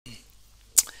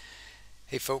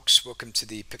Hey folks, welcome to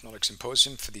the Pipnotic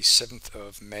Symposium for the 7th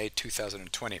of May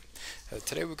 2020.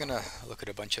 Today we're going to look at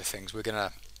a bunch of things. We're going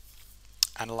to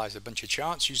analyze a bunch of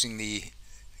charts using the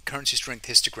currency strength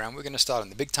histogram. We're going to start on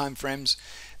the big time frames,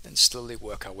 then slowly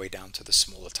work our way down to the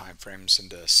smaller time frames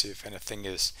and see if anything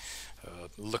is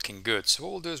looking good. So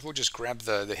what we'll do is we'll just grab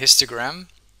the histogram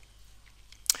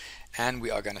and we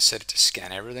are going to set it to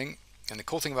scan everything. And the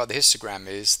cool thing about the histogram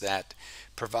is that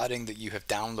providing that you have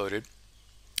downloaded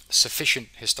sufficient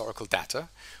historical data,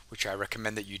 which I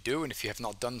recommend that you do, and if you have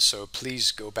not done so,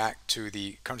 please go back to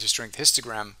the currency strength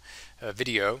histogram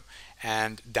video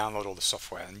and download all the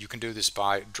software. And you can do this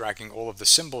by dragging all of the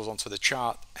symbols onto the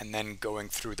chart and then going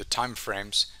through the time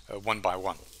frames one by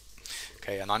one.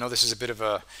 Okay, and I know this is a bit of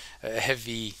a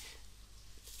heavy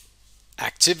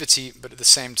activity, but at the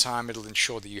same time it'll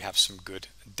ensure that you have some good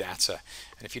data.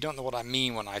 And if you don't know what I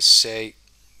mean when I say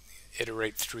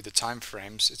iterate through the time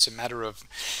frames, it's a matter of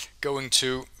going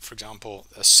to, for example,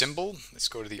 a symbol. Let's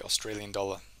go to the Australian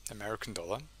dollar, American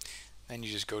dollar. Then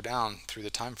you just go down through the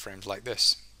time frames like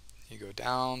this. You go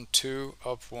down 2,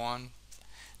 up 1,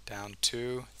 down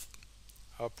 2,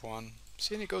 up 1.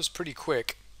 See, and it goes pretty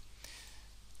quick.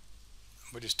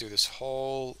 We'll just do this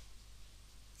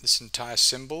entire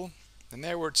symbol. And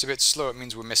there where it's a bit slow, it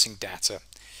means we're missing data.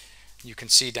 You can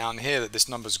see down here that this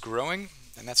number's growing,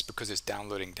 and that's because it's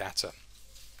downloading data.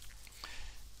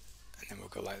 And then we'll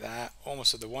go like that,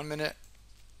 almost at the 1 minute.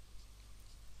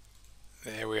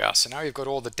 There we are. So now we've got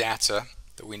all the data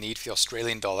that we need for the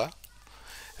Australian dollar,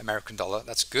 American dollar.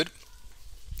 That's good.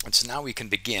 And so now we can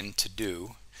begin to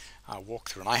do our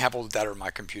walkthrough. And I have all the data on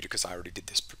my computer because I already did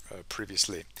this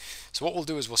previously. So what we'll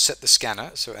do is we'll set the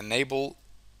scanner. So enable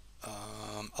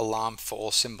alarm for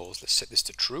all symbols. Let's set this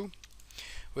to true.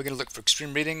 We're going to look for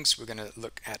extreme readings. We're going to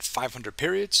look at 500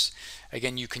 periods.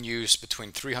 Again, you can use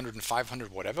between 300 and 500,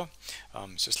 whatever.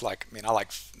 It's just like, I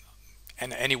like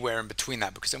anywhere in between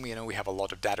that, because then we know we have a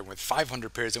lot of data. With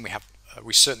 500 periods, then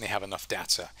we certainly have enough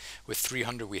data. With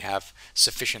 300, we have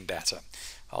sufficient data.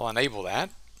 I'll enable that.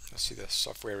 You'll see the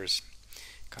software is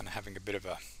kind of having a bit of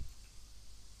a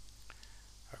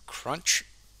crunch.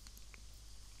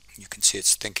 You can see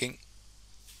it's thinking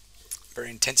very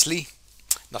intensely.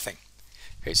 Nothing.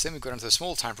 Okay, so then we go down to the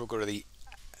small time frame. We'll go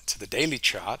to the daily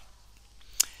chart,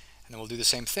 and then we'll do the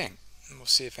same thing. And we'll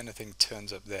see if anything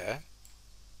turns up there.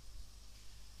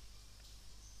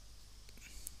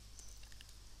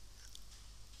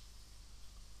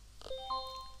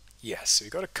 Yes, so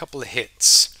we got a couple of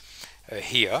hits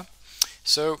here.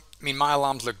 So, my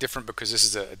alarms look different because this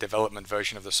is a development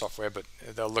version of the software, but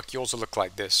yours will look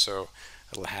like this. So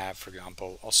it'll have, for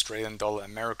example, Australian dollar,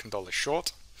 American dollar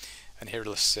short. And here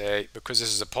it'll say, because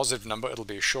this is a positive number, it'll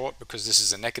be a short. Because this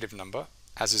is a negative number,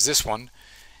 as is this one,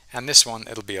 and this one,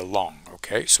 it'll be a long.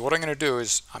 Okay, so what I'm going to do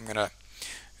is I'm going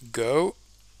to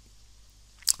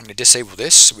disable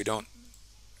this so we don't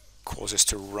cause this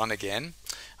to run again.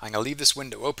 I'm going to leave this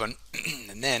window open,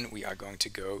 and then we are going to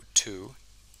go to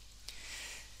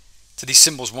these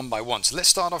symbols one by one. So let's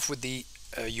start off with the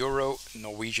Euro,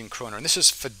 Norwegian kroner, and this is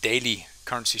for daily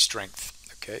currency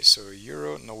strength. Okay, so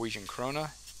Euro, Norwegian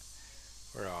kroner.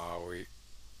 Where are we?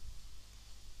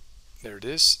 There it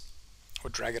is.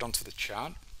 We'll drag it onto the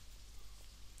chart.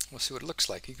 We'll see what it looks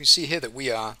like. You can see here that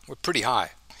we're pretty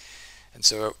high, and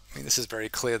so this is very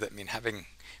clear that having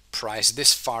price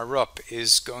this far up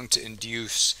is going to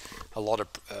induce a lot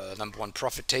of number one,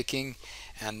 profit taking,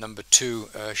 and number two,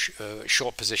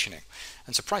 short positioning.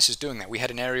 And so price is doing that. We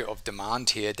had an area of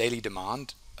demand here, daily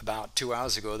demand, about 2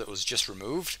 hours ago that was just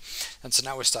removed, and so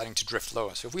now we're starting to drift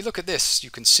lower. So if we look at this,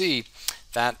 you can see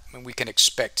that we can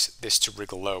expect this to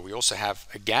wriggle low. We also have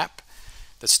a gap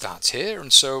that starts here,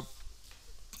 and so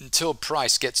until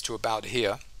price gets to about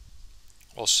here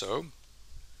also,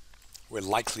 we're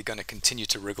likely going to continue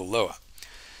to wriggle lower.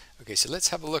 Okay, so let's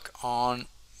have a look on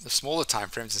the smaller time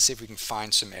frames and see if we can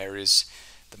find some areas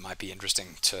that might be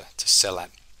interesting to sell at.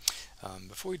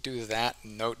 Before we do that,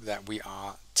 note that we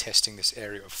are testing this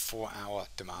area of 4-hour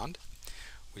demand.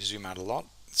 We zoom out a lot.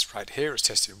 It's right here. It's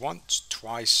tested once,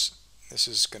 twice. This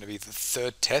is going to be the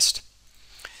third test.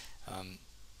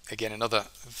 Again, another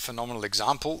phenomenal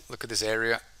example. Look at this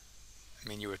area.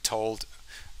 You were told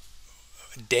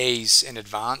days in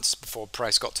advance before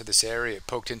price got to this area. It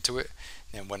poked into it,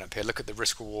 then went up here. Look at the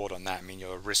risk reward on that.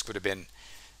 Your risk would have been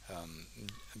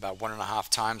about 1.5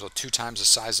 times or 2 times the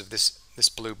size of this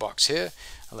blue box here,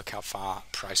 and look how far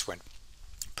price went.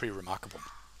 Pretty remarkable.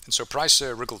 And so price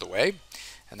wriggled away,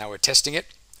 and now we're testing it,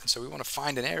 and so we want to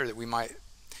find an area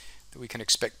that we can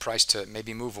expect price to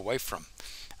maybe move away from.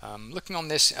 Looking on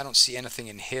this, I don't see anything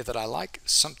in here that I like.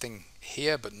 Something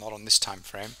here, but not on this time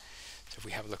frame. So if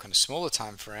we have a look on a smaller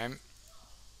time frame,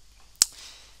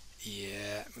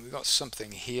 yeah, we've got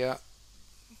something here,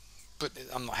 but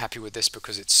I'm not happy with this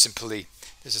because it's simply,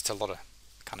 there's just a lot of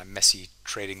kind of messy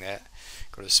trading there.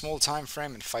 Go to the small time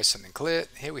frame and find something clear.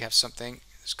 Here we have something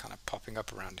that's kind of popping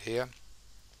up around here.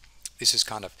 This is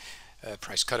kind of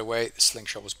price cutaway. The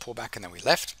slingshot was pullback and then we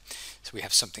left. So we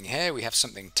have something here. We have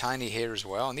something tiny here as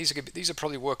well. And these are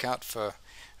probably work out for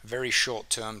very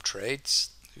short-term trades.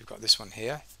 We've got this one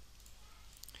here.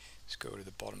 Let's go to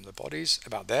the bottom of the bodies,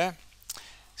 about there.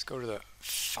 Let's go to the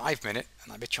 5 minute,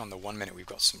 and I bet you on the 1 minute we've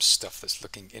got some stuff that's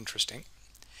looking interesting.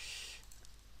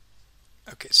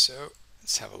 Okay, so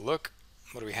let's have a look.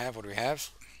 What do we have? What do we have?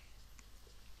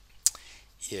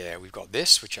 Yeah, we've got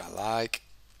this, which I like.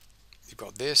 You've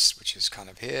got this, which is kind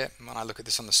of here. When I look at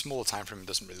this on the smaller time frame, it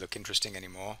doesn't really look interesting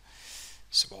anymore.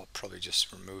 So I'll probably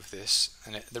just remove this.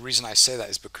 And the reason I say that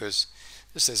is because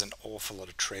there's an awful lot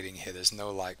of trading here. There's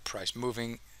no like price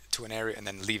moving to an area and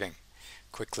then leaving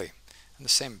quickly. And the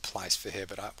same applies for here.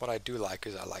 But what I do like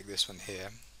is I like this one here.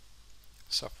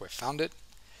 Software found it.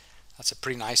 That's a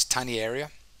pretty nice tiny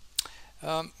area.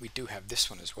 We do have this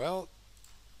one as well.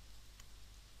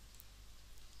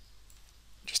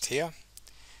 Just here.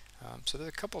 So there's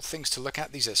a couple of things to look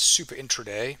at. These are super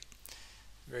intraday,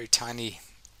 very tiny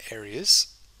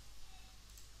areas.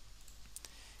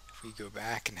 If we go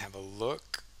back and have a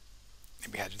look,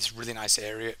 we had this really nice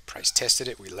area, price tested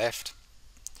it, we left.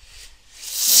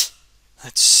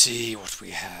 Let's see what we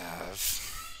have.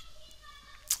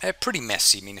 Pretty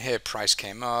messy. I mean, here price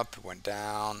came up, it went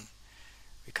down,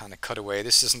 we kind of cut away.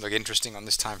 This doesn't look interesting on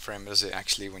this time frame, does it,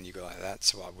 actually, when you go like that,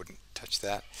 so I wouldn't touch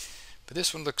that. But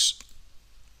this one looks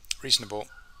reasonable.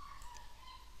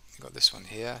 You got this one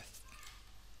here.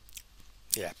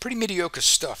 Yeah, pretty mediocre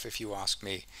stuff if you ask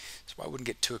me. So I wouldn't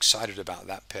get too excited about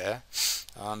that pair.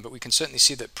 But we can certainly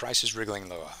see that price is wriggling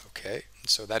lower. Okay,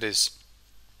 so that is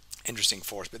interesting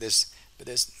for us. But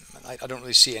I don't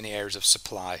really see any areas of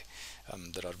supply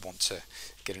that I'd want to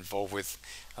get involved with.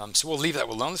 So we'll leave that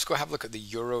alone. Let's go have a look at the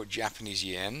euro Japanese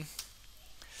yen.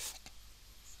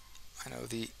 I know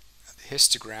the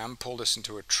histogram pulled us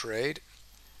into a trade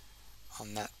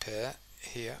on that pair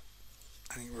here.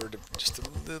 I think we're at just a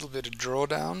little bit of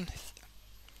drawdown.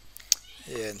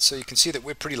 Yeah, and so you can see that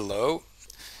we're pretty low.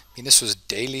 I mean, this was a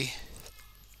daily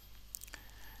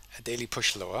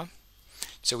push lower.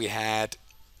 So we have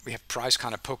price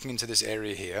kind of poking into this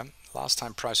area here. Last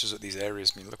time price was at these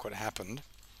areas, I mean, look what happened.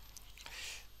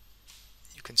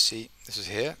 You can see this is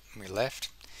here, and we left.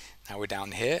 Now we're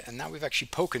down here, and now we've actually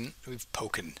poken.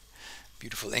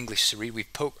 Beautiful English, Siri.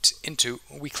 We've poked into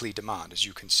weekly demand. As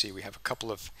you can see, we have a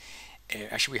couple of,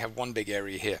 actually we have one big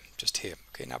area here, just here.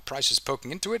 Okay, now price is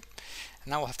poking into it,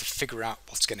 and now we'll have to figure out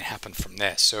what's going to happen from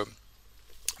there. So,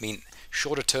 I mean,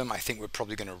 shorter term, I think we're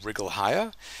probably going to wriggle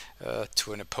higher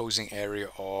to an opposing area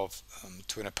of,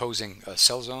 to an opposing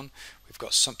sell zone. We've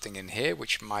got something in here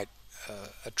which might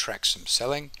attract some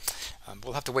selling.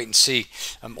 We'll have to wait and see.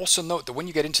 Also note that when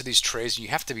you get into these trades, you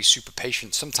have to be super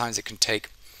patient. Sometimes it can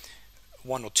take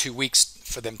 1 or 2 weeks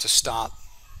for them to start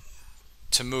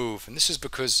to move, and this is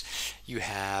because you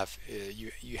have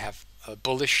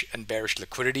bullish and bearish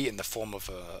liquidity in the form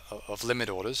of limit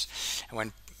orders, and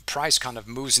when price kind of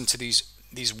moves into these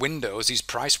windows, these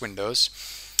price windows,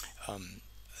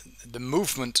 the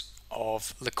movement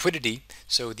of liquidity,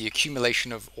 so the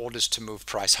accumulation of orders to move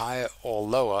price higher or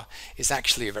lower, is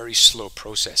actually a very slow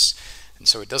process, and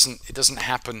so it doesn't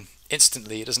happen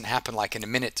instantly. It doesn't happen like in a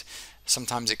minute.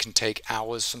 Sometimes it can take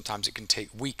hours, sometimes it can take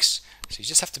weeks. So you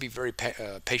just have to be very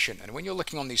patient. And when you're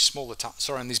looking on these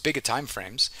on these bigger time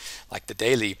frames, like the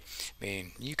daily, I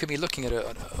mean, you could be looking at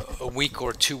a week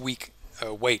or a 2 week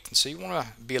wait. And so you want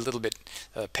to be a little bit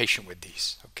patient with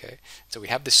these. Okay. So we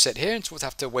have this set here, and so we'll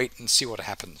have to wait and see what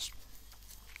happens.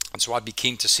 And so I'd be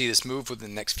keen to see this move within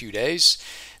the next few days,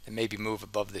 and maybe move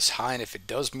above this high. And if it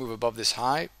does move above this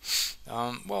high,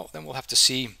 well, then we'll have to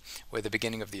see where the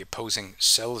beginning of the opposing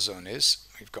sell zone is.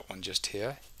 We've got one just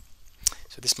here.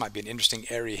 So this might be an interesting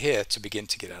area here to begin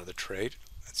to get out of the trade.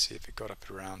 Let's see if it got up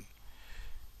around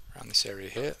this area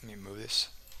here. Let me move this.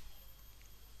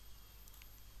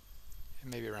 And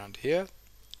maybe around here.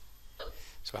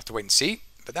 So we'll have to wait and see.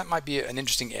 But that might be an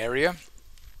interesting area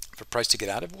for price to get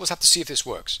out of. We'll just have to see if this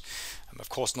works. Of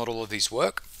course, not all of these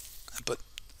work, but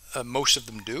most of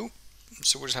them do.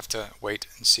 So we'll just have to wait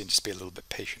and see and just be a little bit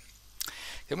patient.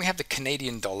 Then we have the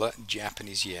Canadian dollar,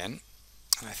 Japanese yen,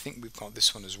 and I think we've got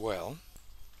this one as well.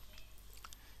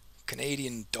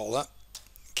 Canadian dollar,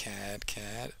 CAD,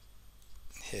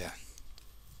 here.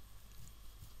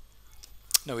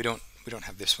 No, we don't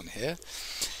have this one here.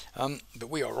 But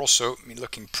we are also, I mean,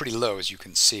 looking pretty low, as you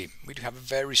can see. We do have a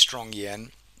very strong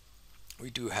yen. We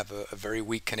do have a very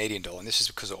weak Canadian dollar, and this is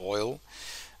because of oil.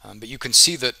 But you can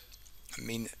see that, I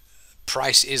mean,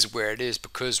 price is where it is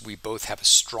because we both have a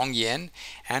strong yen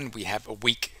and we have a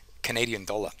weak Canadian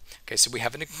dollar. Okay, so we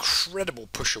have an incredible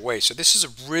push away. So this is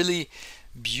a really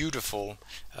beautiful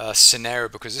scenario,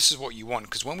 because this is what you want.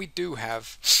 Because when we do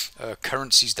have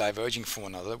currencies diverging from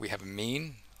one another, we have a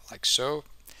mean like so,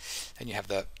 and you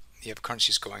have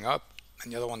currencies going up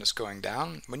and the other one that's going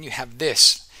down. When you have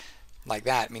this like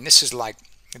that, I mean, this is like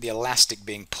the elastic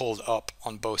being pulled up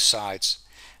on both sides,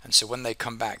 and so when they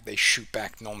come back, they shoot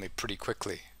back normally pretty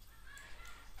quickly.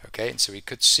 Okay, and so we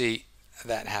could see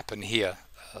that happen here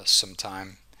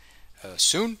sometime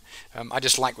soon. I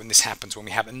just like when this happens, when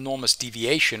we have enormous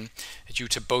deviation due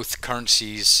to both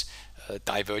currencies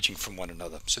diverging from one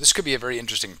another. So this could be a very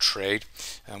interesting trade.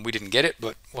 We didn't get it,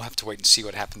 but we'll have to wait and see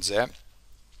what happens there.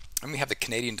 And we have the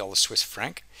Canadian dollar Swiss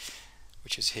franc,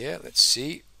 which is here. Let's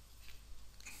see.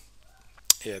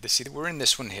 Yeah, see, we're in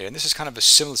this one here, and this is kind of a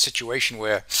similar situation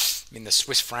where, I mean, the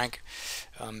Swiss franc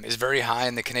is very high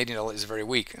and the Canadian dollar is very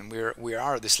weak, and we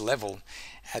are at this level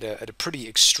at a pretty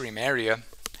extreme area,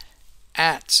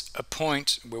 at a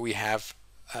point where we have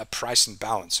price and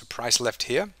balance. So price left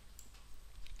here,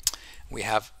 we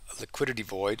have a liquidity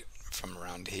void from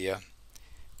around here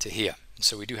to here, and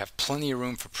so we do have plenty of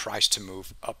room for price to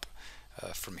move up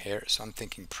from here. So I'm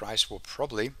thinking price will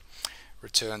probably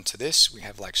return to this. We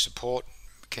have like support,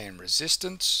 became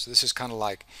resistance. So this is kind of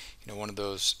like, you know, one of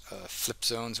those flip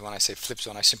zones. When I say flip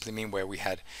zone, I simply mean where we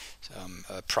had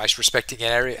price respecting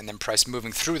an area and then price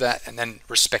moving through that and then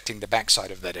respecting the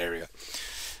backside of that area.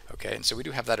 Okay, and so we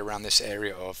do have that around this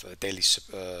area of daily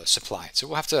supply. So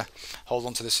we'll have to hold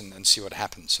on to this and see what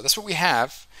happens. So that's what we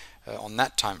have on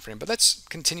that time frame. But let's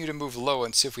continue to move low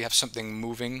and see if we have something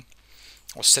moving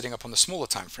or setting up on the smaller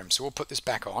time frame. So we'll put this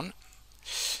back on.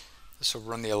 This will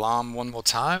run the alarm one more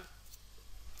time.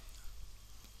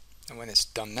 And when it's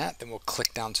done that, then we'll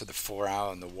click down to the 4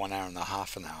 hour and the 1 hour and the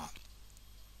half an hour.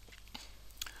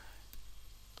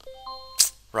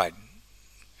 Right,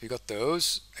 we got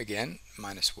those again,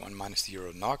 -1 minus the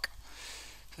euro NOK.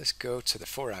 Let's go to the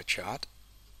 4 hour chart.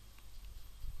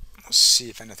 We'll see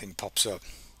if anything pops up.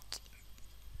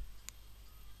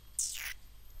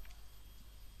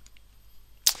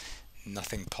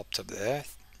 Nothing popped up there.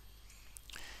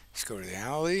 Let's go to the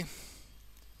hourly.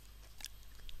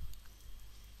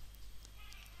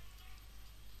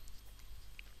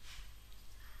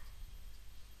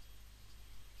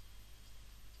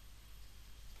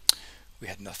 We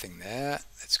had nothing there.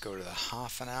 Let's go to the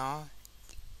half an hour.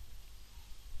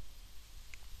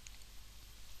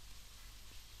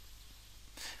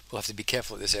 We'll have to be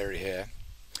careful at this area here.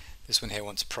 This one here,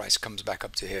 once price comes back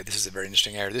up to here, this is a very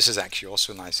interesting area. This is actually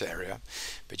also a nice area,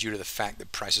 but due to the fact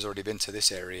that price has already been to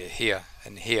this area here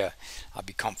and here, I'll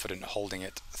be confident holding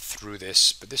it through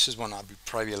this. But this is one I'll be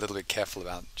probably a little bit careful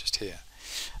about just here.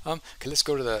 Okay, let's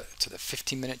go to the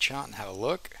 15-minute chart and have a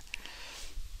look.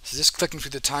 So just clicking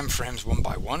through the time frames one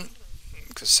by one,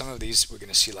 because some of these we're going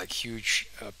to see like huge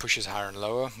pushes higher and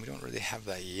lower. We don't really have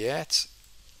that yet.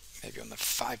 Maybe on the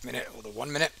 5-minute or the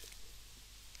 1 minute.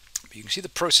 But you can see the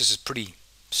process is pretty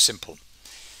simple.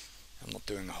 I'm not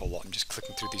doing a whole lot. I'm just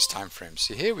clicking through these time frames.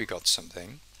 See, here we got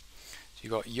something. So you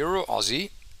got Euro Aussie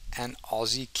and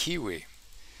Aussie Kiwi.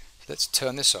 So let's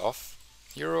turn this off.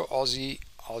 Euro Aussie,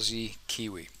 Aussie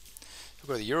Kiwi. So we've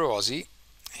got the Euro Aussie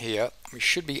here. We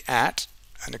should be at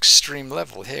an extreme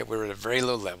level here. We're at a very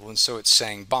low level, and so it's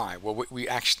saying buy. Well, we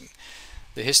actually,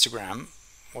 the histogram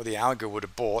or the algo would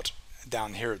have bought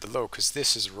down here at the low, because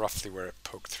this is roughly where it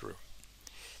poked through.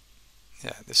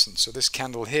 Yeah, so this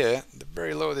candle here, the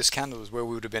very low of this candle is where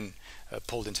we would have been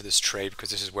pulled into this trade, because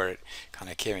this is where it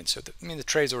kind of came in. So I mean, the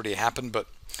trade's already happened, but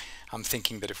I'm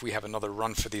thinking that if we have another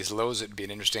run for these lows, it'd be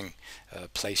an interesting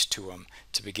place to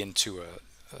begin to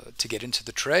get into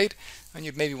the trade, and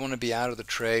you'd maybe want to be out of the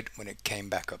trade when it came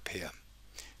back up here,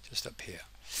 just up here.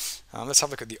 Let's have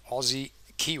a look at the Aussie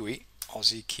Kiwi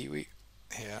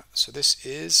here. So this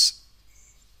is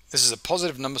a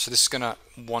positive number, so this is going to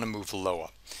want to move lower.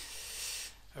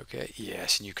 Okay,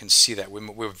 yes, and you can see that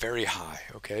we're very high.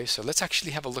 Okay, so let's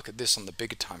actually have a look at this on the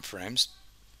bigger time frames.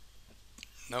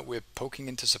 No, we're poking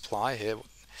into supply here.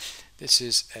 This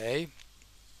is a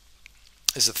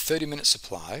 30-minute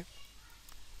supply.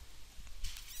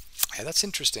 Yeah, that's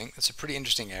interesting. That's a pretty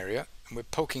interesting area, and we're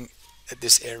poking at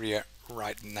this area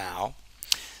right now.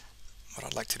 What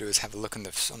I'd like to do is have a look on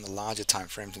the larger time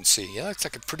frames and see. Yeah, it's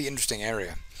like a pretty interesting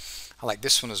area. I like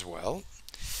this one as well,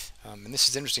 and this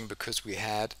is interesting because we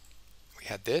had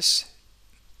this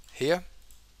here,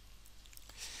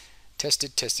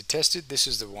 Tested, tested, tested. This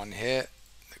is the one here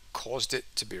that caused it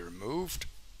to be removed.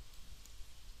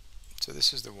 So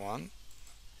this is the one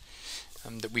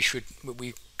that we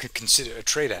could consider a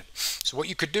trade at. So what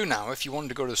you could do now, if you wanted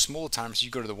to go to the smaller times, you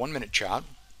go to the 1 minute chart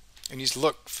and you just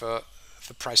look for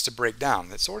price to break down.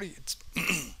 We'll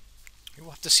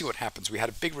have to see what happens. We had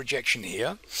a big rejection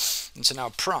here, and so now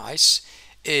price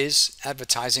is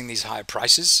advertising these higher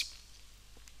prices.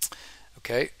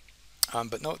 Okay,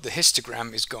 but note the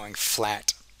histogram is going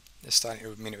flat. It's starting. I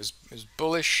mean, it was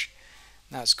bullish.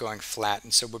 Now it's going flat,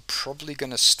 and so we're probably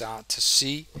going to start to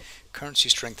see currency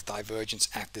strength divergence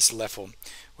at this level,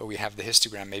 where we have the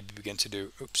histogram maybe begin to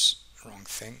do. Oops, wrong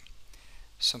thing.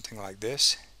 Something like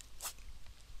this.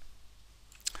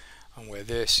 And where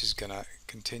this is going to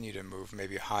continue to move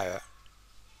maybe higher.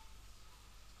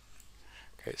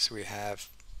 Okay, so we have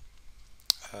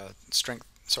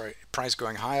price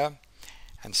going higher,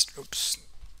 and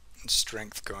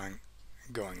strength going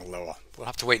lower. We'll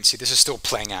have to wait and see. This is still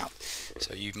playing out.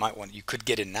 So you could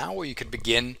get in now, or you could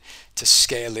begin to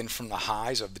scale in from the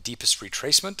highs of the deepest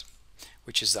retracement,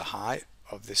 which is the high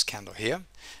of this candle here.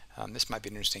 This might be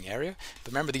an interesting area,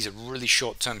 but remember these are really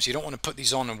short term, so you don't want to put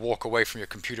these on and walk away from your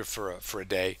computer for a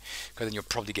day, because then you'll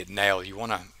probably get nailed. You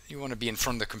want to be in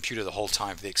front of the computer the whole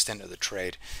time for the extent of the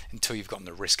trade until you've gotten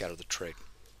the risk out of the trade.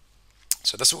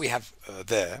 So that's what we have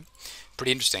there.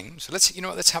 Pretty interesting. So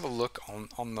let's have a look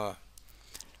on the.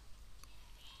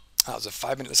 That was a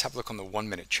 5 minute. Let's have a look on the 1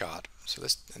 minute chart. So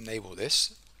let's enable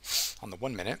this on the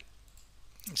 1 minute.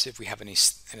 Let's see if we have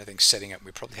anything setting up.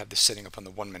 We probably have this setting up on the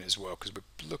 1 minute as well, because we're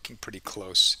looking pretty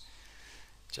close.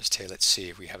 Just here, let's see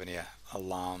if we have any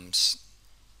alarms.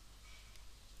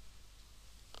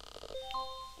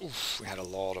 Oof, we had a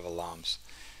lot of alarms.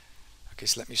 Okay,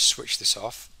 so let me switch this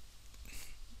off.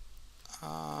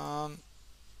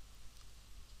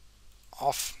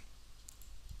 Off.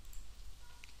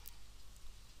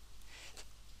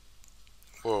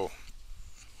 Whoa.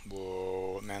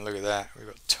 Whoa, man, look at that. We've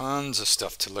got tons of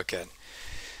stuff to look at.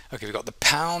 Okay, we've got the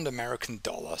pound American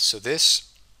dollar. So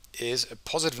this is a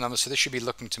positive number, so this should be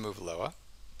looking to move lower.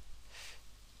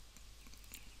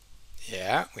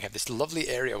 Yeah, we have this lovely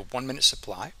area of 1 minute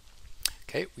supply.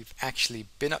 Okay, we've actually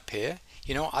been up here.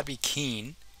 You know, I'd be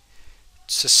keen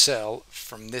to sell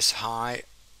from this high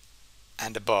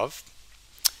and above,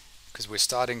 because we're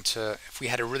starting to, if we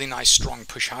had a really nice strong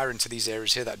push higher into these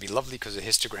areas here, that'd be lovely, because the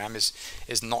histogram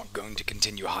is not going to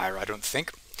continue higher, I don't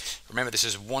think. Remember, this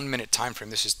is 1 minute time frame.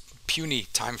 This is puny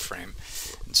time frame,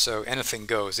 and so anything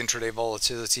goes. Intraday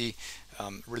volatility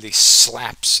really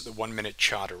slaps the 1 minute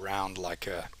chart around like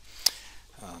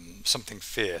something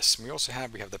fierce. And we also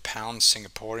have the pound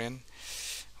Singaporean.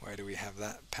 Where do we have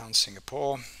that? Pound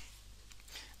Singapore.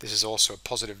 This is also a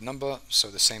positive number, so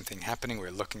the same thing happening.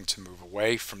 We're looking to move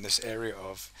away from this area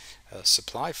of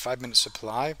supply, 5 minute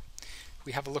supply.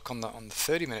 We have a look on the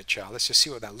 30 minute chart. Let's just see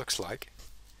what that looks like.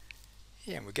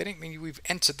 Yeah, we've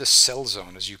entered the sell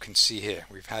zone, as you can see here.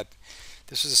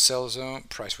 This is a sell zone.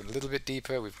 Price went a little bit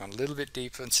deeper. We've gone a little bit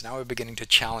deeper, and so now we're beginning to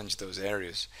challenge those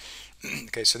areas.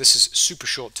 Okay, so this is super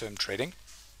short term trading,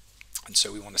 and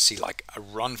so we want to see like a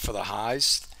run for the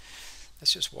highs.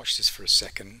 Let's just watch this for a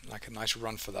second, like a nice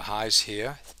run for the highs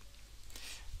here.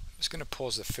 I'm just going to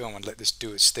pause the film and let this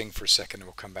do its thing for a second, and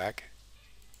we'll come back.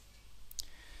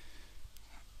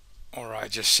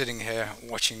 Alright, just sitting here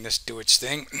watching this do its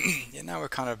thing. Yeah, now we're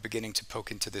kind of beginning to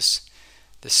poke into this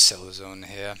sell zone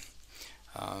here.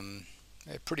 A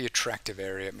pretty attractive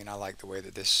area. I mean, I like the way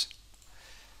that this.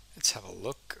 Let's have a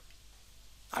look.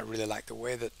 I really like the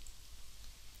way that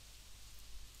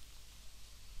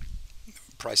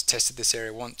price tested this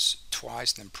area once,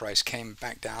 twice, and then price came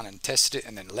back down and tested it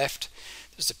and then left.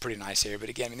 This is a pretty nice area, but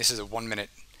again, I mean, this is a 1 minute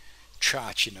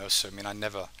chart, you know, so I mean, I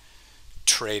never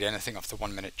trade anything off the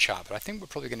 1 minute chart, but I think we're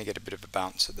probably going to get a bit of a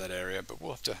bounce at that area, but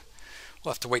we'll have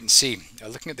to wait and see.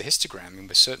 Looking at the histogram, I mean,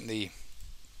 we're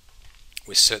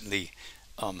certainly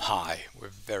high. We're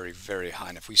very, very high,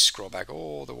 and if we scroll back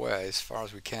all the way as far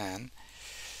as we can,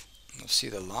 you'll see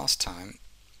the last time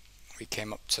we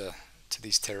came up to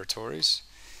these territories,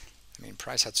 I mean,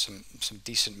 price had some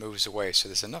decent moves away, so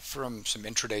there's enough for some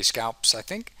intraday scalps, I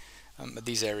think, at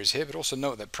these areas here. But also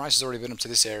note that price has already been up to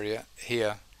this area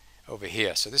here, over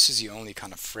here, so this is the only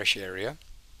kind of fresh area.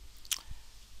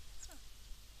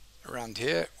 Around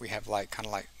here we have kind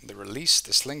of like the release,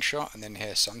 the slingshot, and then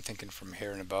here, so I'm thinking from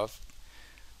here and above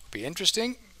will be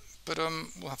interesting, but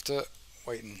we'll have to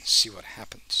wait and see what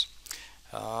happens.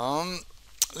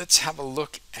 Let's have a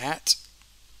look at.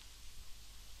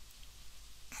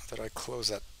 Did I close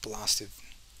that blasted?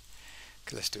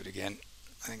 Okay, let's do it again.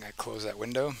 I think I closed that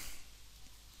window.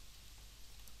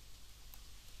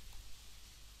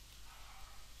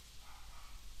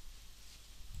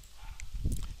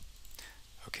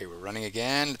 Okay, we're running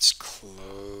again. Let's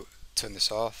turn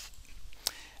this off.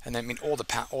 And then, I mean, all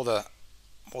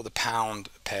the pound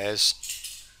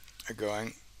pairs are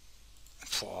going.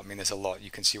 Oh, I mean, there's a lot.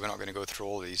 You can see we're not going to go through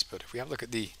all these, but if we have a look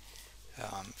at the,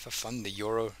 for fun, the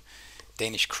Euro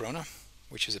Danish krona,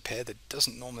 which is a pair that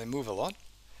doesn't normally move a lot,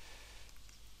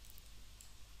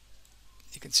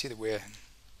 you can see that we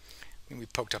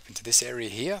poked up into this area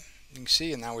here. You can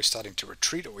see, and now we're starting to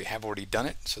retreat, or we have already done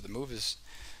it. So the move has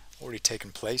already taken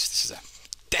place. This is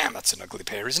damn, that's an ugly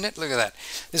pair, isn't it? Look at that.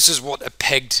 This is what a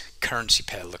pegged currency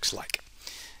pair looks like.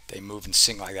 They move and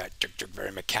sing like that,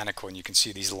 very mechanical, and you can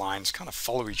see these lines kind of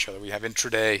follow each other. We have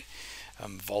intraday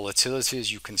volatility,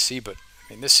 as you can see, but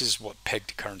I mean, this is what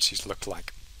pegged currencies look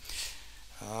like.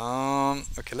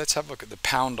 Okay, let's have a look at the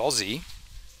pound Aussie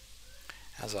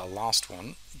as our last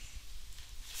one.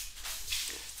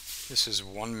 This is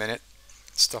 1 minute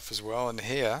stuff as well, and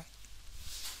here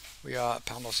we are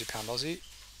pound Aussie, pound Aussie.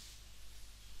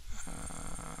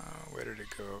 Where did it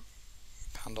go?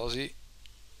 Pound Aussie.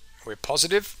 We're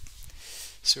positive,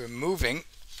 so we're moving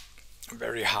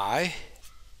very high.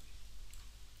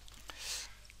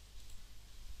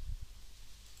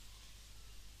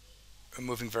 We're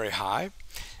moving very high,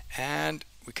 and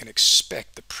we can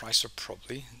expect the price will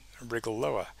probably wriggle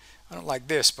lower. I don't like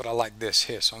this, but I like this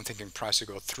here, so I'm thinking price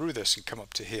will go through this and come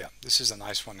up to here. This is a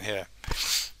nice one here,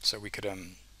 so we could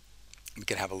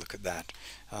have a look at that.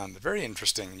 Very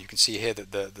interesting. You can see here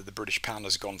that the British pound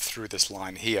has gone through this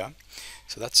line here,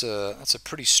 so that's a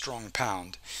pretty strong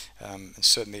pound, and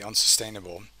certainly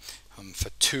unsustainable for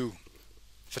too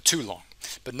long.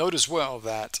 But note as well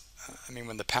that I mean,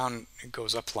 when the pound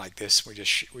goes up like this, we're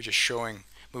just showing,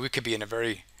 well, we could be in a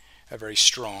very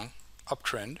strong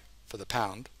uptrend for the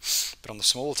pound, but on the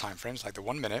smaller time frames, like the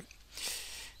 1 minute,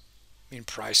 I mean,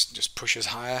 price just pushes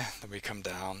higher, then we come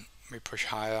down. We push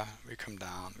higher, we come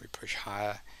down, we push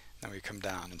higher, then we come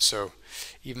down. And so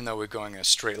even though we're going a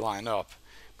straight line up,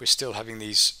 we're still having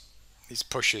these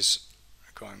pushes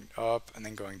going up and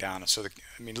then going down. And so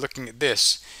I mean, looking at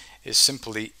this is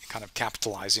simply kind of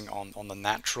capitalizing on the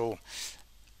natural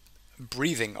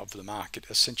breathing of the market,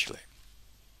 essentially.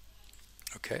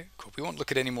 Okay, cool. We won't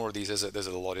look at any more of these. There's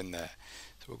a lot in there.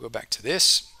 So we'll go back to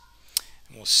this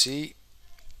and we'll see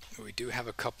we do have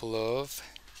a couple of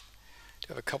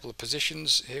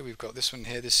positions here. We've got this one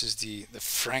here. This is the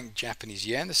franc Japanese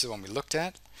yen. This is the one we looked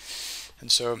at. And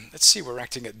so let's see, we're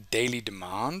acting at daily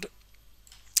demand.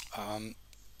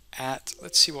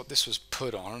 Let's see what this was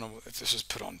put on. I don't know if this was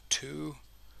put on 2,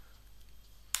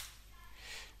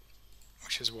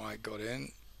 which is why it got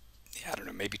in. Yeah, I don't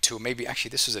know, maybe 2, or maybe actually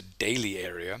this is a daily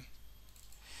area.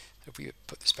 If we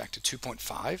put this back to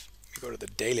 2.5, we go to the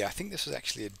daily. I think this was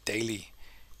actually a daily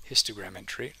histogram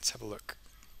entry. Let's have a look.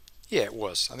 Yeah, it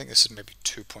was. I think this is maybe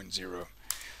 2.0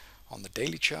 on the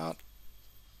daily chart.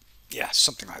 Yeah,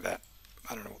 something like that.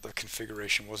 I don't know what the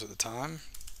configuration was at the time.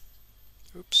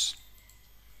 Oops.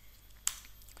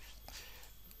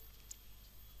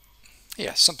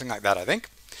 Yeah, something like that, I think.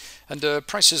 And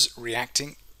prices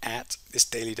reacting at this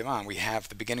daily demand. We have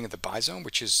the beginning of the buy zone,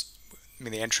 which is, I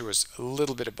mean, the entry was a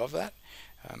little bit above that.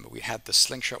 But we had the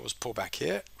slingshot was pulled back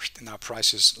here, and now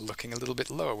price is looking a little bit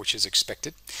lower, which is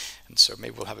expected, and so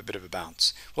maybe we'll have a bit of a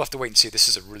bounce. We'll have to wait and see. This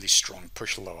is a really strong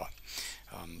push lower,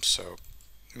 so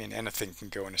I mean, anything can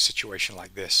go in a situation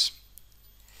like this.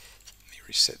 Let me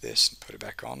reset this and put it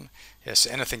back on. Yes,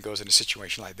 anything goes in a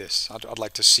situation like this. I'd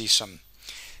like to see some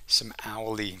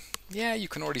hourly. Yeah, you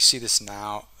can already see this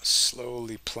now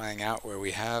slowly playing out where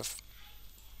we have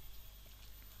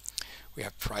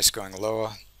price going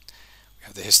lower. We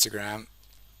have the histogram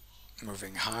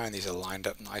moving high, and these are lined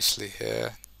up nicely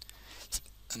here,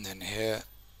 and then here,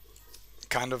 that's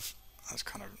kind of a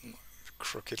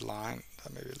crooked line.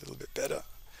 That may be a little bit better.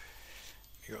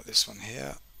 You got this one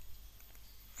here.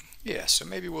 Yeah, so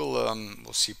maybe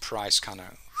we'll see price kind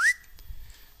of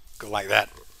go like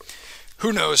that.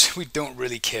 Who knows? We don't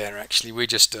really care actually. We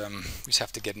just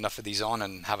have to get enough of these on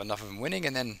and have enough of them winning,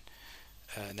 and then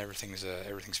everything's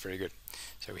very good.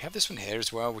 So we have this one here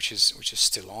as well, which is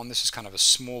still on. This is kind of a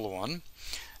smaller one.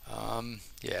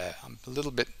 Yeah, I'm a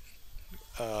little bit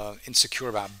insecure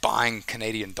about buying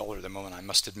Canadian dollar at the moment, I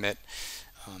must admit.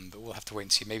 But we'll have to wait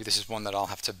and see. Maybe this is one that I'll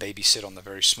have to babysit on the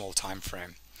very small time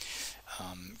frame.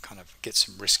 Kind of get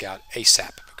some risk out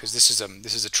ASAP, because this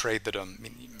is a trade that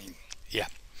yeah,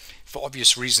 for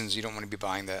obvious reasons you don't want to be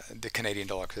buying the Canadian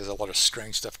dollar, because there's a lot of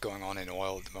strange stuff going on in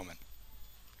oil at the moment.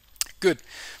 Good.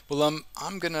 Well,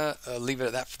 I'm gonna leave it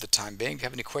at that for the time being. If you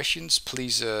have any questions,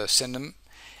 please send them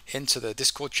into the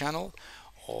Discord channel,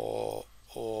 or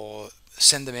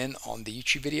send them in on the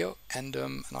YouTube video, and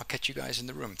I'll catch you guys in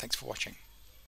the room. Thanks for watching.